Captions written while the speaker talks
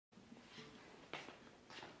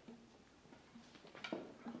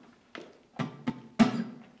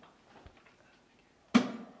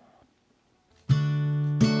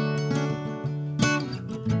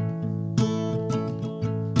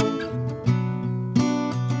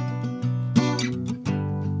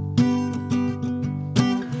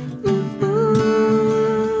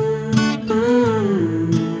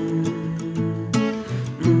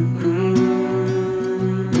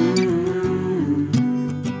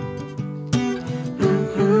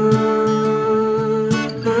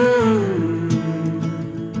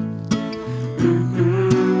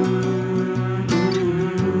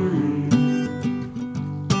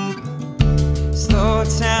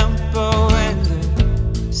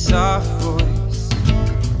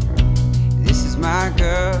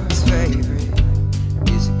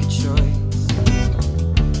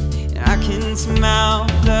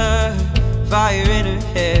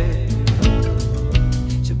hair.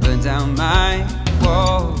 She'll burn down my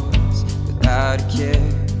walls without a care.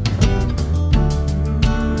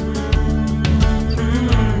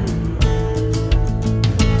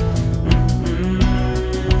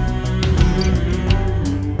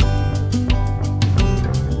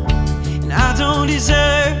 And I don't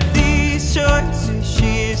deserve these choices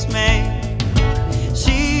she's made.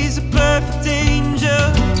 She's a perfect angel,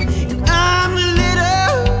 and I'm a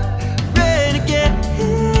little renegade.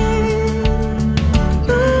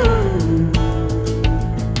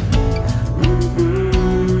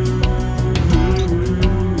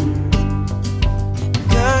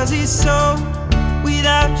 Cause he's so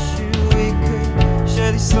without you, it could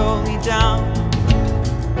surely slow me down.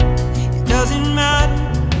 It doesn't matter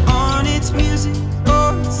on its music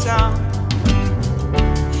or its sound.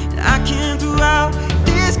 And I can throw out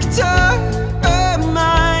this guitar of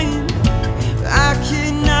mine, but I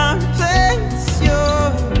cannot replace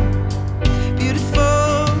your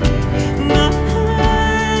beautiful mind.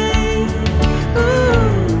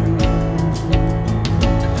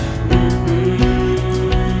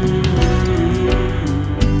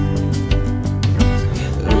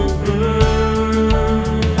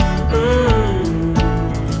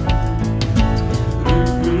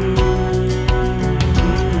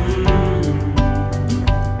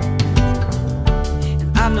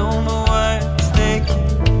 I know my words, they can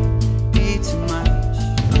be too much.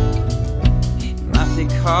 In my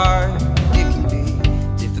thick heart, it can be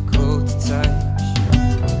difficult to touch.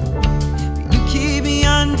 But you keep me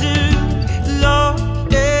under lock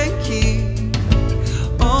and key.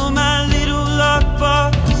 Oh, my little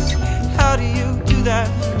lockbox, how do you do that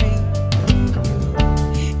for me?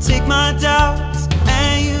 Take my doubt